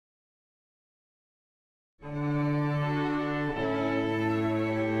This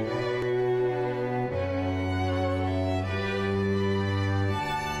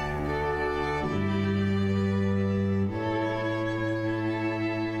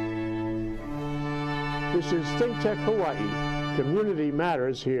is ThinkTech Hawaii. Community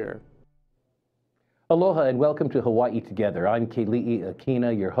matters here. Aloha and welcome to Hawaii Together. I'm Keli'i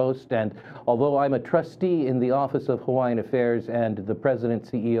Akina, your host, and although I'm a trustee in the Office of Hawaiian Affairs and the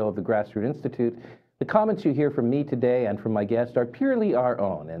President CEO of the Grassroots Institute, the comments you hear from me today and from my guest are purely our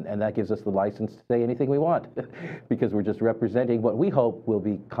own, and that gives us the license to say anything we want because we're just representing what we hope will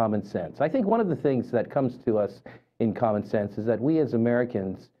be common sense. I think one of the things that comes to us in common sense is that we as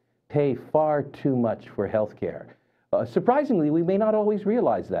Americans pay far too much for health care. Surprisingly, we may not always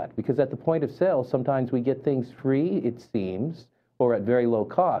realize that because at the point of sale, sometimes we get things free, it seems, or at very low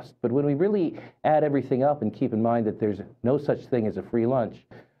cost. But when we really add everything up and keep in mind that there's no such thing as a free lunch,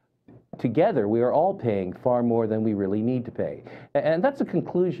 together we are all paying far more than we really need to pay. And that's a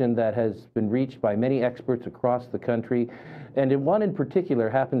conclusion that has been reached by many experts across the country. And one in particular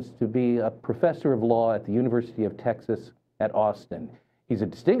happens to be a professor of law at the University of Texas at Austin. He's a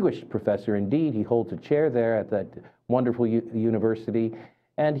distinguished professor indeed. He holds a chair there at that wonderful university,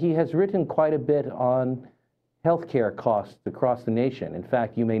 and he has written quite a bit on healthcare costs across the nation. In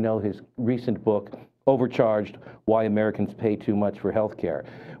fact, you may know his recent book, Overcharged, Why Americans Pay Too Much for Healthcare.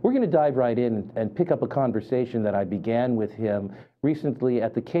 We're going to dive right in and pick up a conversation that I began with him recently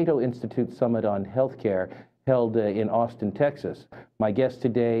at the Cato Institute Summit on Healthcare held in Austin, Texas. My guest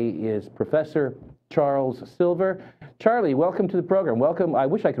today is Professor Charles Silver. Charlie, welcome to the program. Welcome. I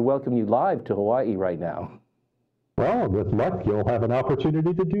wish I could welcome you live to Hawaii right now. Well, with luck, you'll have an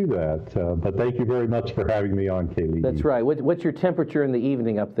opportunity to do that. But thank you very much for having me on, Kaylee. That's right. What's your temperature in the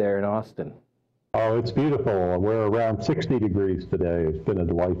evening up there in Austin? Oh, it's beautiful. We're around 60 degrees today. It's been a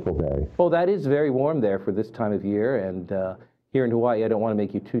delightful day. Oh, that is very warm there for this time of year. And here in Hawaii, I don't want to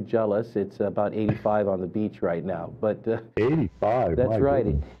make you too jealous. It's about 85 on the beach right now. But 85. That's right.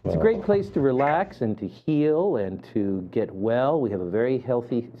 Goodness. It's a great place to relax and to heal and to get well. We have a very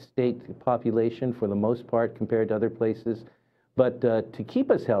healthy state population for the most part compared to other places. But to keep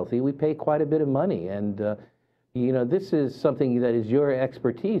us healthy, we pay quite a bit of money. And you know, this is something that is your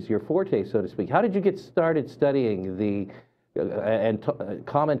expertise, your forte, so to speak. How did you get started studying the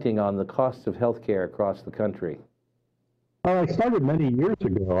commenting on the costs of healthcare across the country? I started many years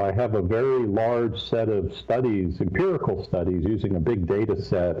ago. I have a very large set of studies, empirical studies, using a big data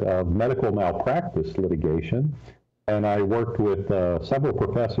set of medical malpractice litigation. And I worked with several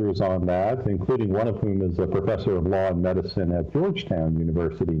professors on that, including one of whom is a professor of law and medicine at Georgetown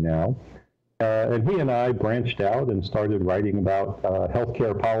University now. And he and I branched out and started writing about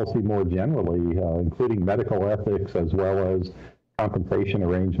healthcare policy more generally, including medical ethics as well as compensation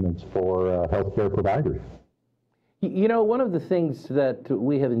arrangements for healthcare providers. You know, one of the things that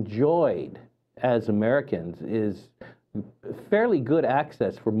we have enjoyed as Americans is fairly good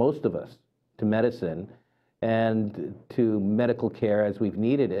access for most of us to medicine and to medical care as we've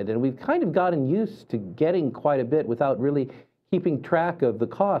needed it. And we've kind of gotten used to getting quite a bit without really keeping track of the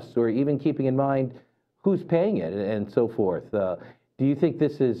costs or even keeping in mind who's paying it and so forth. Do you think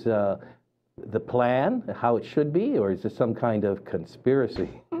this is the plan, how it should be, or is this some kind of conspiracy?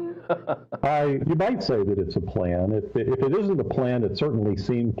 You might say that it's a plan. If it isn't a plan, it certainly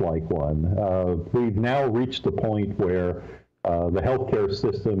seems like one. We've now reached the point where the healthcare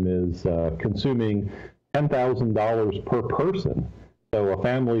system is consuming $10,000 per person. So a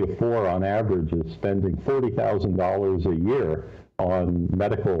family of four on average is spending $40,000 a year on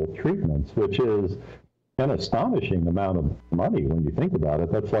medical treatments, which is an astonishing amount of money when you think about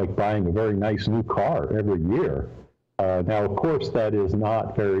it. That's like buying a very nice new car every year. Now, of course, that is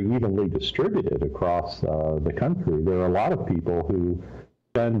not very evenly distributed across the country. There are a lot of people who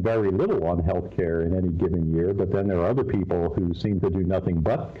spend very little on health care in any given year, but then there are other people who seem to do nothing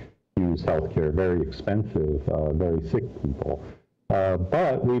but use health care, very expensive, very sick people.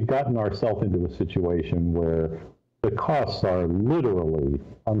 But we've gotten ourselves into a situation where the costs are literally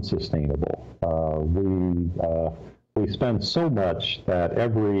unsustainable. We spend so much that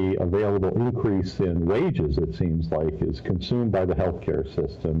every available increase in wages, it seems like, is consumed by the healthcare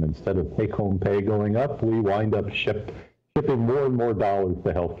system. Instead of take-home pay going up, we wind up shipping more and more dollars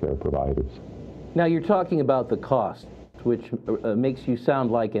to healthcare providers. Now, you're talking about the cost, which makes you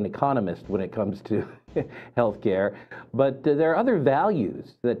sound like an economist when it comes to healthcare. But there are other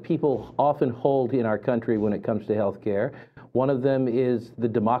values that people often hold in our country when it comes to healthcare. One of them is the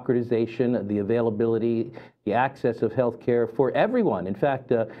democratization, the availability, the access of health care for everyone. In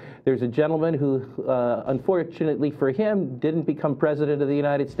fact, there's a gentleman who, unfortunately for him, didn't become president of the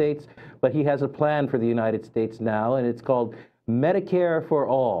United States, but he has a plan for the United States now, and it's called Medicare for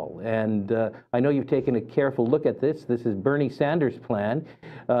All. And I know you've taken a careful look at this. This is Bernie Sanders' plan.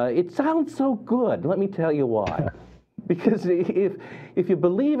 It sounds so good. Let me tell you why. Because if you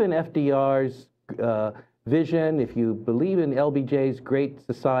believe in FDR's vision, if you believe in LBJ's Great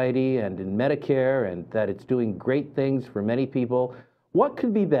Society and in Medicare and that it's doing great things for many people, what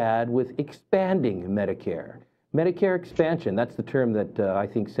could be bad with expanding Medicare? Medicare expansion, that's the term that I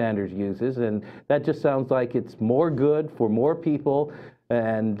think Sanders uses, and that just sounds like it's more good for more people.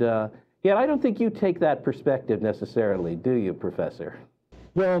 And yet I don't think you take that perspective necessarily, do you, Professor?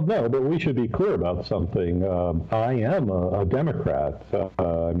 Well, no, but we should be clear about something. I am a Democrat.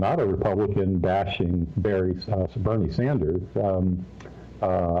 I'm not a Republican bashing Bernie Sanders.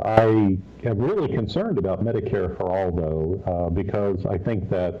 I am really concerned about Medicare for All, though, because I think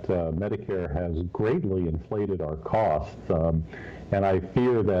that Medicare has greatly inflated our costs. And I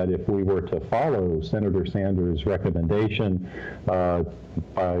fear that if we were to follow Senator Sanders' recommendation, the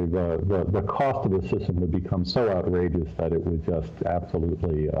cost of the system would become so outrageous that it would just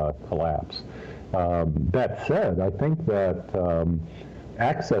absolutely collapse. That said, I think that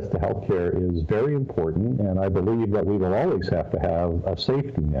access to health care is very important, and I believe that we will always have to have a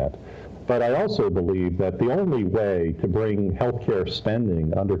safety net. But I also believe that the only way to bring healthcare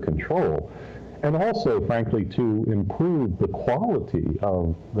spending under control, and also, frankly, to improve the quality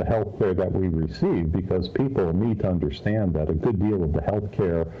of the health care that we receive, because people need to understand that a good deal of the health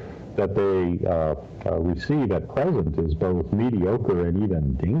care that they receive at present is both mediocre and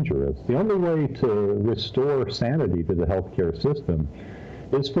even dangerous. The only way to restore sanity to the healthcare system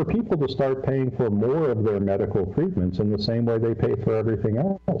is for people to start paying for more of their medical treatments in the same way they pay for everything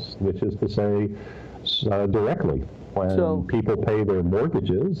else, which is to say directly. When people pay their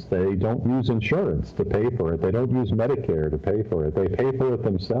mortgages, they don't use insurance to pay for it. They don't use Medicare to pay for it. They pay for it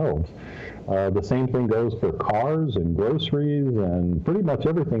themselves. The same thing goes for cars and groceries and pretty much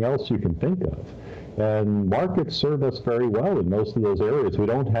everything else you can think of. And markets serve us very well in most of those areas. We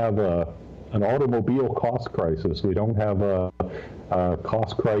don't have an automobile cost crisis. We don't have a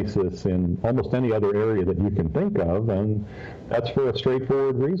cost crisis in almost any other area that you can think of, and that's for a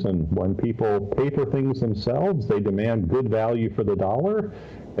straightforward reason. When people pay for things themselves, they demand good value for the dollar,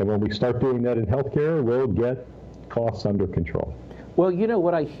 and when we start doing that in healthcare, we'll get costs under control. Well, you know,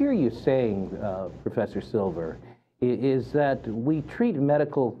 what I hear you saying, Professor Silver, is that we treat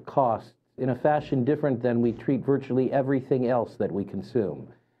medical costs in a fashion different than we treat virtually everything else that we consume.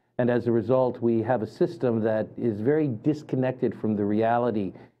 And as a result, we have a system that is very disconnected from the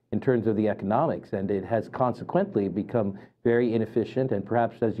reality in terms of the economics, and it has consequently become very inefficient, and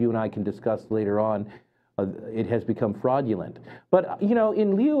perhaps, as you and I can discuss later on, it has become fraudulent. But, you know,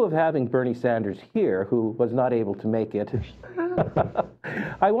 in lieu of having Bernie Sanders here, who was not able to make it,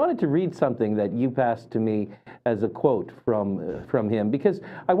 I wanted to read something that you passed to me as a quote from him, because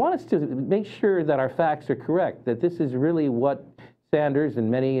I want us to make sure that our facts are correct, that this is really what Sanders and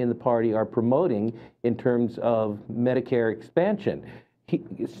many in the party are promoting in terms of Medicare expansion.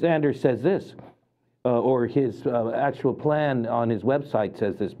 Sanders says this, or his actual plan on his website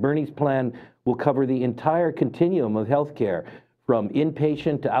says this: Bernie's plan will cover the entire continuum of health care, from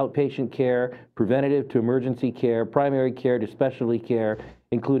inpatient to outpatient care, preventative to emergency care, primary care to specialty care,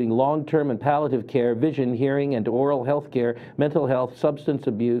 including long-term and palliative care, vision, hearing, and oral health care, mental health, substance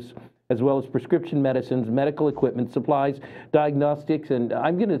abuse, as well as prescription medicines, medical equipment, supplies, diagnostics, and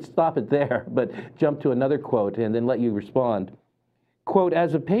I'm going to stop it there, but jump to another quote and then let you respond. Quote,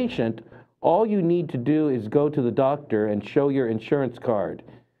 as a patient, all you need to do is go to the doctor and show your insurance card.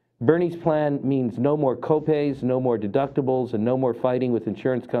 Bernie's plan means no more copays, no more deductibles, and no more fighting with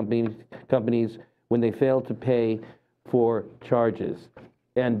insurance companies when they fail to pay for charges.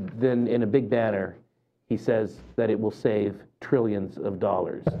 And then in a big banner, he says that it will save trillions of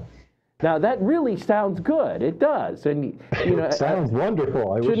dollars. Now that really sounds good. It does, and you know, it sounds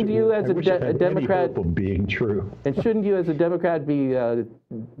wonderful. Shouldn't you, as a Democrat, of being true, and shouldn't you, as a Democrat, be, you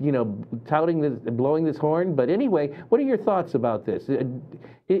know, touting this, blowing this horn? But anyway, what are your thoughts about this?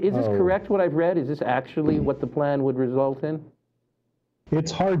 Is this correct? What I've read, is this actually what the plan would result in?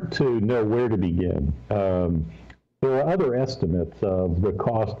 It's hard to know where to begin. There are other estimates of the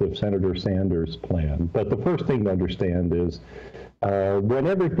cost of Senator Sanders' plan, but the first thing to understand is when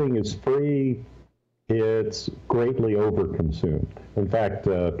everything is free, it's greatly overconsumed. In fact,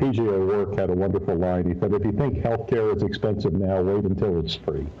 PJ O'Rourke had a wonderful line. He said, if you think healthcare is expensive now, wait until it's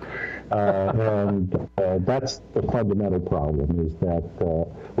free. That's the fundamental problem, is that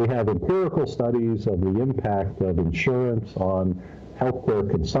we have empirical studies of the impact of insurance on healthcare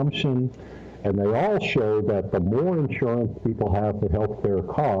consumption, and they all show that the more insurance people have for healthcare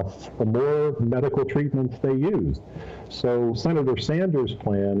costs, the more medical treatments they use. So Senator Sanders'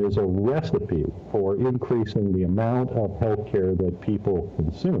 plan is a recipe for increasing the amount of healthcare that people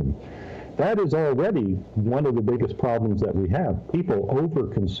consume. That is already one of the biggest problems that we have. People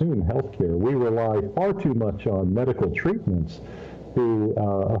overconsume healthcare. We rely far too much on medical treatments to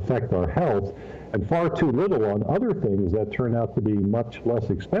affect our health, and far too little on other things that turn out to be much less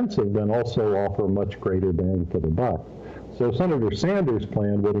expensive and also offer much greater bang for the buck. So Senator Sanders'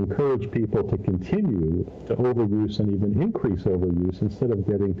 plan would encourage people to continue to overuse and even increase overuse instead of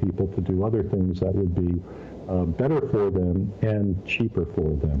getting people to do other things that would be better for them and cheaper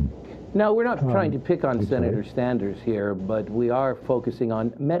for them. Now, we're not trying to pick on Senator Sanders here, but we are focusing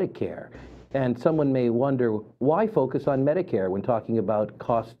on Medicare. And someone may wonder, why focus on Medicare when talking about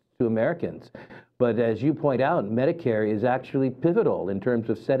costs to Americans? But as you point out, Medicare is actually pivotal in terms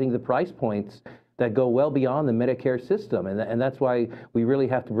of setting the price points that go well beyond the Medicare system. And that's why we really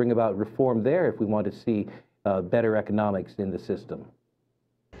have to bring about reform there if we want to see better economics in the system.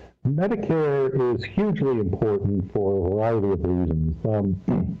 Medicare is hugely important for a variety of reasons.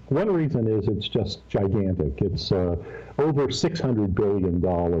 One reason is it's just gigantic. It's over $600 billion.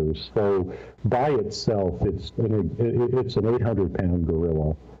 So by itself, it's an 800-pound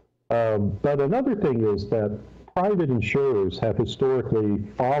gorilla. But another thing is that private insurers have historically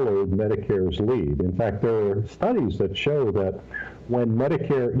followed Medicare's lead. In fact, there are studies that show that when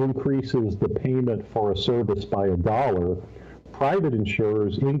Medicare increases the payment for a service by $1, private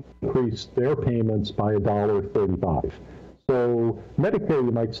insurers increase their payments by $1.35. So Medicare,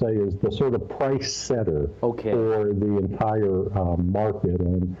 you might say, is the sort of price setter for the entire market.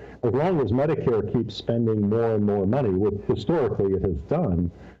 And as long as Medicare keeps spending more and more money, which historically it has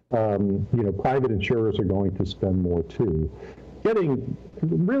done, private insurers are going to spend more too.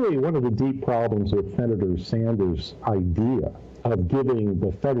 Really one of the deep problems with Senator Sanders' idea of giving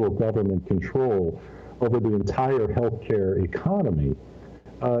the federal government control over the entire healthcare economy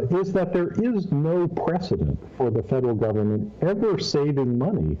is that there is no precedent for the federal government ever saving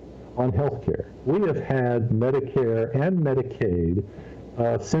money on healthcare. We have had Medicare and Medicaid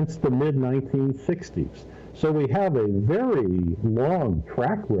since the mid-1960s. So we have a very long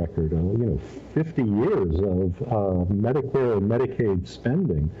track record of 50 years of Medicare and Medicaid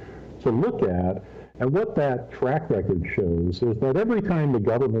spending to look at. And what that track record shows is that every time the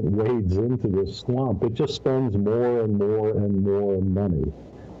government wades into this swamp, it just spends more and more and more money.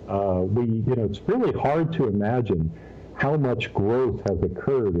 It's really hard to imagine how much growth has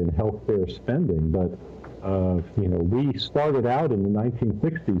occurred in healthcare spending, but we started out in the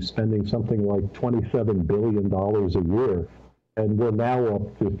 1960s spending something like $27 billion a year, and we're now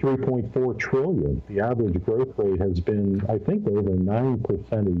up to $3.4 trillion. The average growth rate has been, I think, over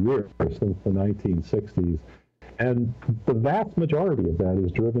 9% a year since the 1960s. And the vast majority of that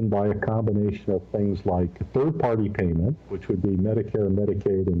is driven by a combination of things like third-party payment, which would be Medicare,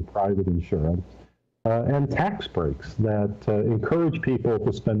 Medicaid, and private insurance, and tax breaks that encourage people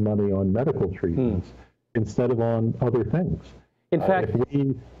to spend money on medical treatments instead of on other things. In fact, if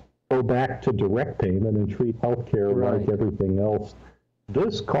we go back to direct payment and treat healthcare like everything else,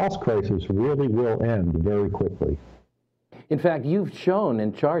 this cost crisis really will end very quickly. In fact, you've shown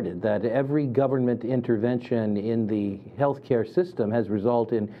and charted that every government intervention in the healthcare system has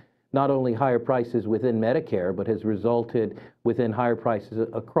resulted in not only higher prices within Medicare, but has resulted within higher prices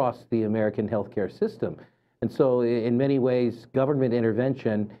across the American healthcare system. And so in many ways, government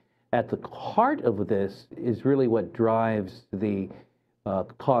intervention at the heart of this is really what drives the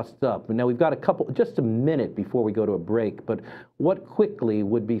costs up. Now we've got just a minute before we go to a break, but what quickly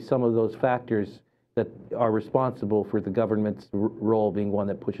would be some of those factors that are responsible for the government's role being one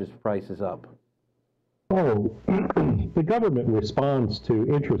that pushes prices up? Oh, the government responds to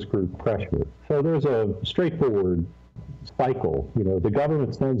interest group pressure. So there's a straightforward cycle. The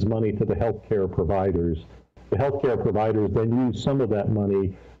government sends money to the healthcare providers. The healthcare providers then use some of that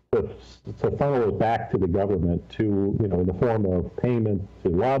money to funnel it back to the government in the form of payment to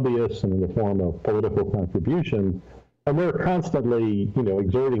lobbyists and in the form of political contributions. And they're constantly,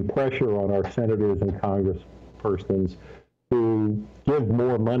 exerting pressure on our senators and congresspersons to give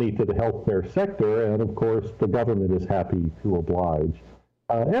more money to the healthcare sector, and of course, the government is happy to oblige.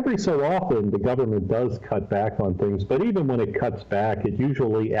 Every so often, the government does cut back on things, but even when it cuts back, it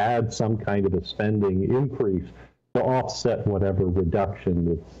usually adds some kind of a spending increase to offset whatever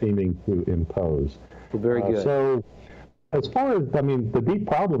reduction it's seeming to impose. Very good. So as far as, I mean, the deep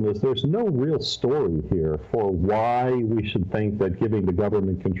problem is there's no real story here for why we should think that giving the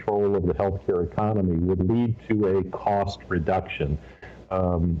government control of the healthcare economy would lead to a cost reduction.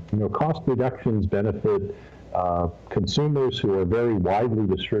 Cost reductions benefit consumers who are very widely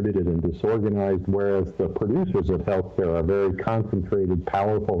distributed and disorganized, whereas the producers of healthcare are very concentrated,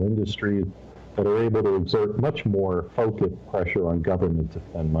 powerful industries that are able to exert much more focused pressure on government to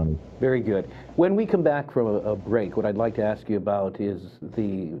spend money. Very good. When we come back from a break, what I'd like to ask you about is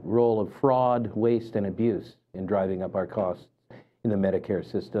the role of fraud, waste, and abuse in driving up our costs in the Medicare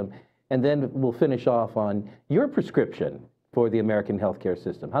system. And then we'll finish off on your prescription for the American healthcare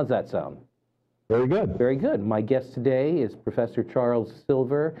system. How's that sound? Very good. Very good. My guest today is Professor Charles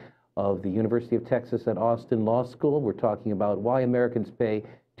Silver of the University of Texas at Austin Law School. We're talking about why Americans pay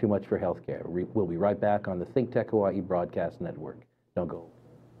too much for healthcare. We'll be right back on the ThinkTech Hawaii Broadcast Network. Don't go.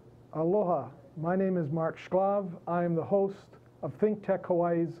 Aloha. My name is Mark Shklov. I am the host of ThinkTech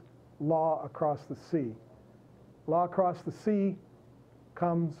Hawaii's Law Across the Sea. Law Across the Sea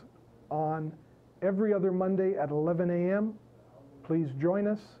comes on every other Monday at 11 a.m. Please join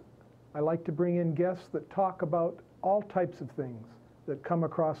us. I like to bring in guests that talk about all types of things that come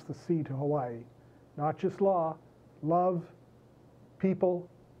across the sea to Hawaii. Not just law, love, people,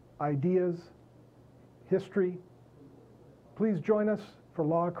 ideas, history. Please join us for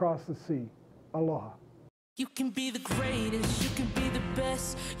Law Across the Sea. Aloha. You can be the greatest, you can be the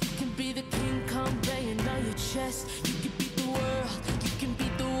best, you can be the king come banging on your chest. You can beat the world, you can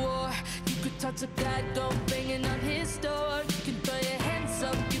beat the war, you could talk to God, go banging on his door. You can throw your hands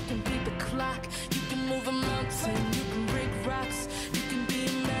up, you can beat the clock, you can move a mountain, you can break rocks, you can be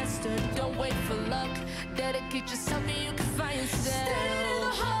a master, don't wait for luck. Dedicate yourself and you can find yourself. Stand in the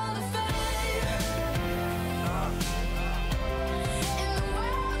Hall of Fame. And the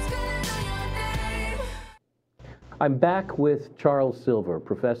world's gonna know your name. I'm back with Charles Silver,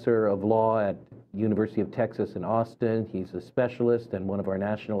 professor of law at University of Texas in Austin. He's a specialist and one of our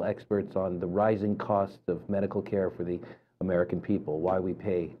national experts on the rising costs of medical care for the American people, why we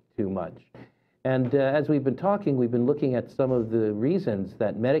pay too much. And as we've been talking, we've been looking at some of the reasons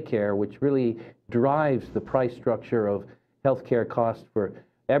that Medicare, which really drives the price structure of healthcare costs for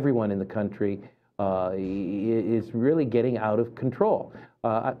everyone in the country, is really getting out of control.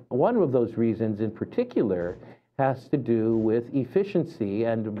 One of those reasons in particular has to do with efficiency,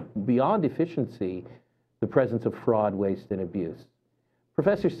 and beyond efficiency, the presence of fraud, waste, and abuse.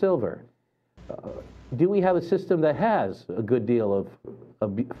 Professor Silver, do we have a system that has a good deal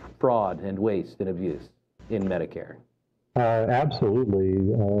of fraud and waste and abuse in Medicare? Absolutely.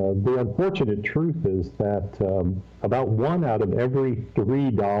 The unfortunate truth is that about 1 out of every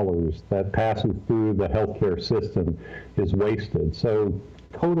 $3 that passes through the healthcare system is wasted. So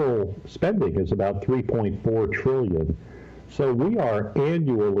total spending is about $3.4 trillion. So we are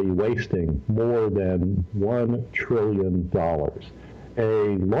annually wasting more than $1 trillion.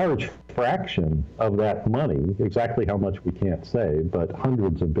 A large fraction of that money, exactly how much we can't say, but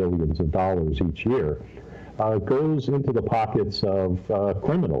hundreds of billions of dollars each year, goes into the pockets of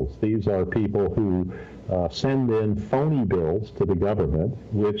criminals. These are people who send in phony bills to the government,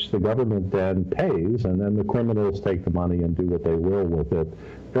 which the government then pays, and then the criminals take the money and do what they will with it.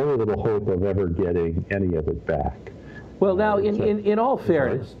 Very little hope of ever getting any of it back. Well, now, in all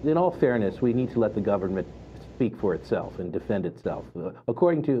fairness, we need to let the government speak for itself and defend itself.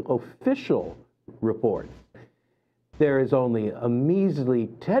 According to official reports, there is only a measly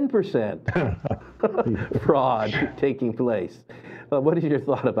 10% fraud taking place. What is your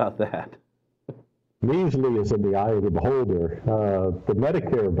thought about that? Measly is in the eye of the beholder. The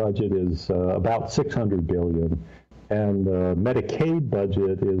Medicare budget is about $600 billion, and the Medicaid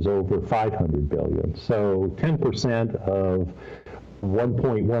budget is over $500 billion. So 10% of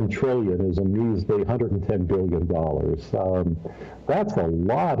 1.1 trillion is a measly $110 billion. That's a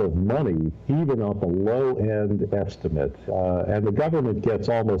lot of money, even on the low-end estimate. And the government gets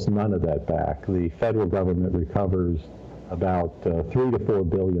almost none of that back. The federal government recovers about $3 to $4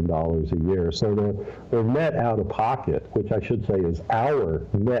 billion a year. So their net out of pocket, which I should say is our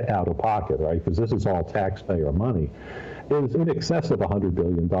net out of pocket, right? Because this is all taxpayer money, is in excess of $100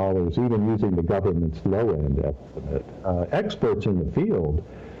 billion, even using the government's low-end estimate. Experts in the field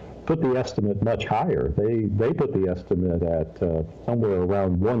put the estimate much higher. They put the estimate at somewhere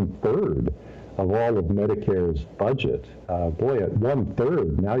around 1/3 of all of Medicare's budget. Boy, at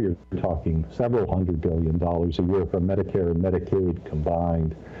 1/3, now you're talking several $100 billion a year from Medicare and Medicaid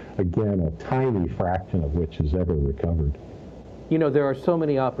combined. Again, a tiny fraction of which is ever recovered. You know, there are so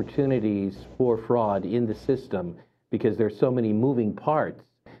many opportunities for fraud in the system because there's so many moving parts.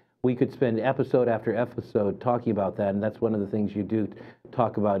 We could spend episode after episode talking about that, and that's one of the things you do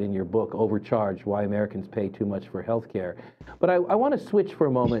talk about in your book, Overcharged, Why Americans Pay Too Much for Healthcare. But I want to switch for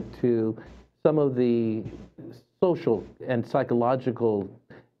a moment to some of the social and psychological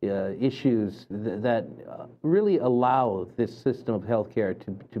issues that really allow this system of healthcare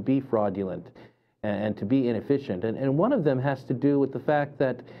to be fraudulent and to be inefficient. And one of them has to do with the fact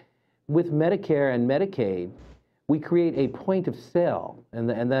that with Medicare and Medicaid, we create a point of sale,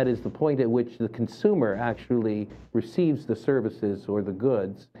 and that is the point at which the consumer actually receives the services or the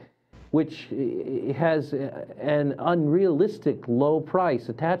goods, which has an unrealistic low price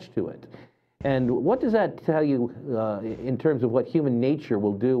attached to it. And what does that tell you in terms of what human nature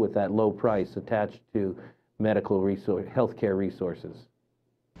will do with that low price attached to healthcare resources?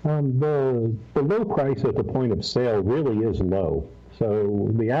 The low price at the point of sale really is low. So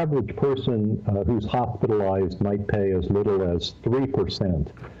the average person who's hospitalized might pay as little as 3%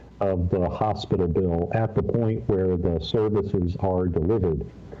 of the hospital bill at the point where the services are delivered.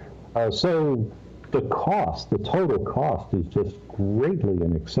 So the cost, the total cost, is just greatly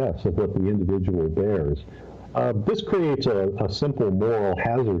in excess of what the individual bears. This creates a simple moral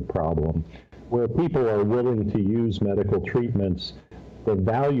hazard problem where people are willing to use medical treatments, the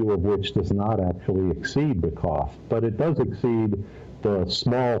value of which does not actually exceed the cost, but it does exceed the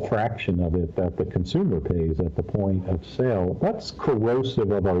small fraction of it that the consumer pays at the point of sale. That's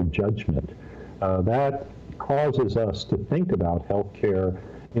corrosive of our judgment. That causes us to think about healthcare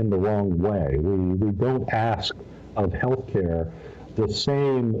in the wrong way. We don't ask of healthcare the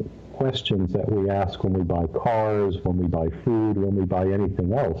same questions that we ask when we buy cars, when we buy food, when we buy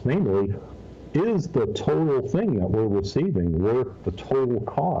anything else. Namely, is the total thing that we're receiving worth the total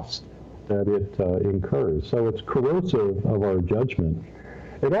cost that it incurs? So it's corrosive of our judgment.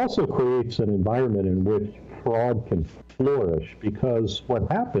 It also creates an environment in which fraud can flourish, because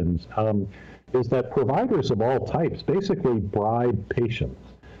what happens is that providers of all types basically bribe patients.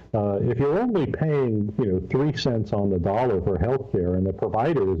 If you're only paying 3 cents on the dollar for healthcare and the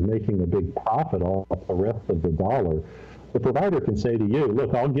provider is making a big profit off the rest of the dollar, the provider can say to you,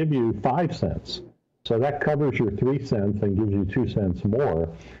 look, I'll give you 5 cents. So that covers your 3 cents and gives you 2 cents more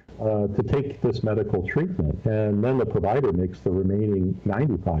to take this medical treatment. And then the provider makes the remaining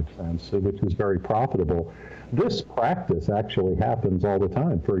 95 cents, which is very profitable. This practice actually happens all the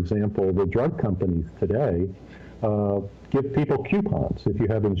time. For example, the drug companies today give people coupons. If you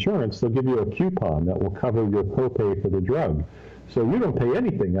have insurance, they'll give you a coupon that will cover your copay for the drug. So you don't pay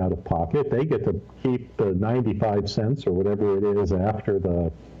anything out of pocket. They get to keep the 95 cents or whatever it is after the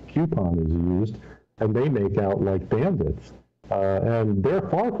coupon is used, and they make out like bandits. And they're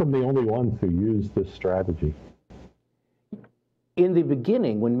far from the only ones who use this strategy. In the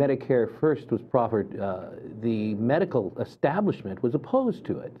beginning, when Medicare first was proffered, the medical establishment was opposed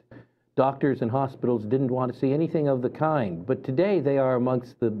to it. Doctors and hospitals didn't want to see anything of the kind. But today, they are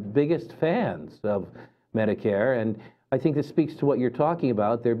amongst the biggest fans of Medicare. And I think this speaks to what you're talking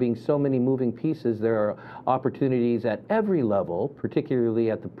about. There being so many moving pieces, there are opportunities at every level, particularly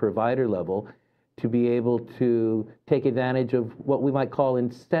at the provider level, to be able to take advantage of what we might call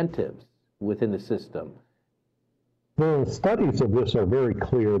incentives within the system. The studies of this are very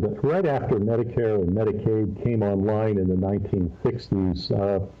clear that right after Medicare and Medicaid came online in the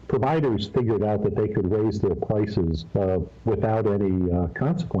 1960s, providers figured out that they could raise their prices without any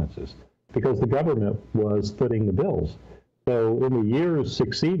consequences, because the government was footing the bills. So in the years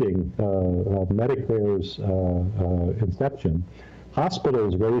succeeding Medicare's inception,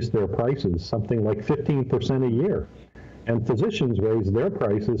 hospitals raised their prices something like 15% a year, and physicians raised their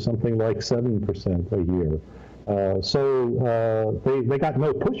prices something like 7% a year. So they got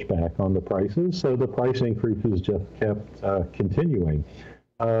no pushback on the prices, so the price increases just kept continuing.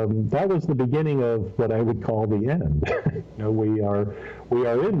 That was the beginning of what I would call the end. We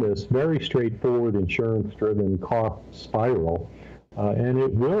are in this very straightforward insurance-driven cost spiral, and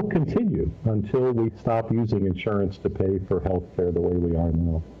it will continue until we stop using insurance to pay for health care the way we are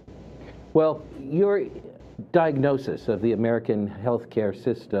now. Well, your diagnosis of the American healthcare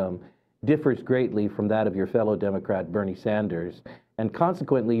system differs greatly from that of your fellow Democrat Bernie Sanders, and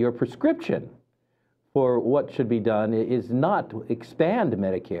consequently your prescription for what should be done is not expand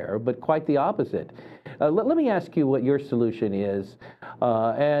Medicare, but quite the opposite. Let me ask you what your solution is,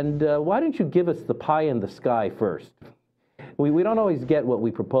 and why don't you give us the pie in the sky first? We don't always get what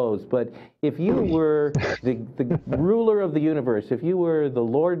we propose, but if you were the ruler of the universe, if you were the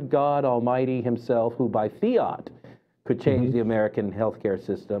Lord God Almighty himself, who by fiat could change the American healthcare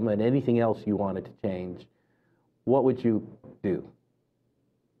system and anything else you wanted to change, what would you do?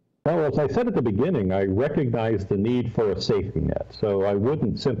 Well, as I said at the beginning, I recognize the need for a safety net. So I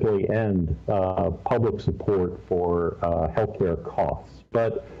wouldn't simply end public support for healthcare costs.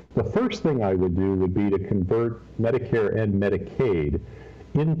 But the first thing I would do would be to convert Medicare and Medicaid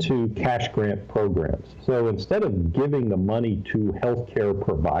into cash grant programs. So instead of giving the money to healthcare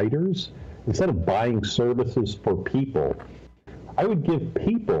providers, instead of buying services for people, I would give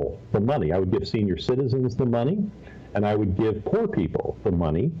people the money. I would give senior citizens the money, and I would give poor people the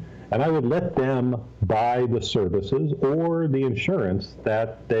money, and I would let them buy the services or the insurance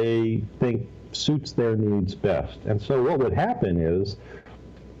that they think suits their needs best. And so what would happen is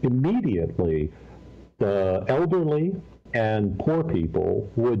immediately the elderly and poor people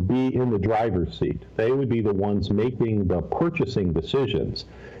would be in the driver's seat. They would be the ones making the purchasing decisions.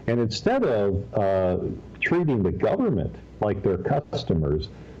 And instead of treating the government like their customers,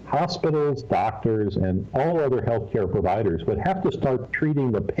 hospitals, doctors, and all other healthcare providers would have to start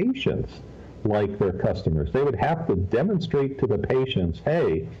treating the patients like their customers. They would have to demonstrate to the patients,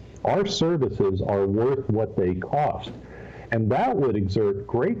 hey, our services are worth what they cost. And that would exert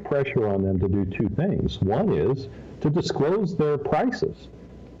great pressure on them to do two things. One is to disclose their prices.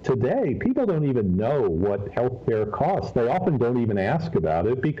 Today, people don't even know what healthcare costs. They often don't even ask about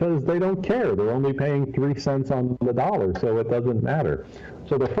it because they don't care. They're only paying 3 cents on the dollar, so it doesn't matter.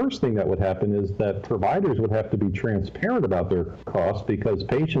 So the first thing that would happen is that providers would have to be transparent about their costs because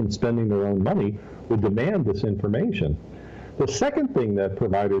patients spending their own money would demand this information. The second thing that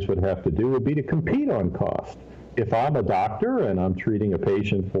providers would have to do would be to compete on cost. If I'm a doctor and I'm treating a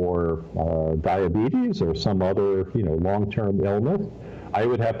patient for diabetes or some other long-term illness, I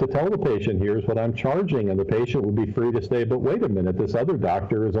would have to tell the patient, here's what I'm charging, and the patient would be free to say, but wait a minute, this other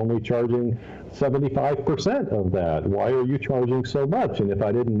doctor is only charging 75% of that. Why are you charging so much? And if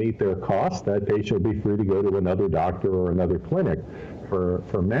I didn't meet their cost, that patient would be free to go to another doctor or another clinic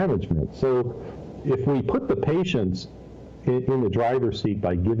for management. So if we put the patients in the driver's seat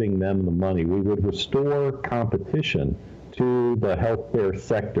by giving them the money, we would restore competition to the healthcare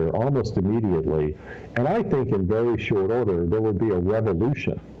sector almost immediately. And I think in very short order, there would be a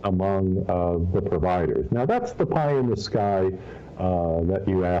revolution among the providers. Now, that's the pie in the sky that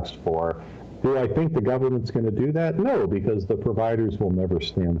you asked for. Do I think the government's going to do that? No, because the providers will never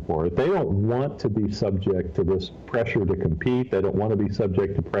stand for it. They don't want to be subject to this pressure to compete. They don't want to be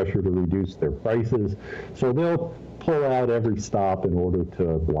subject to pressure to reduce their prices. So they'll pull out every stop in order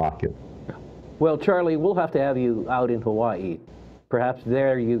to block it. Well, Charlie, we'll have to have you out in Hawaii. Perhaps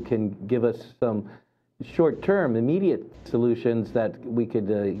there you can give us some short-term, immediate solutions that we could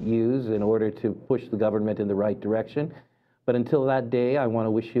use in order to push the government in the right direction. But until that day, I want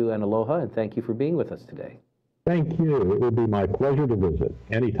to wish you an aloha and thank you for being with us today. Thank you. It would be my pleasure to visit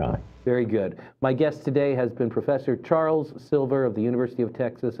anytime. Very good. My guest today has been Professor Charles Silver of the University of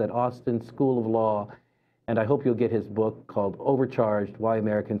Texas at Austin School of Law. And I hope you'll get his book called Overcharged, Why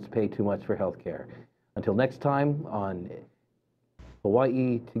Americans Pay Too Much for Healthcare. Until next time on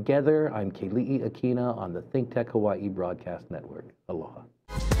Hawaii Together, I'm Keli'i Akina on the ThinkTech Hawaii Broadcast Network. Aloha.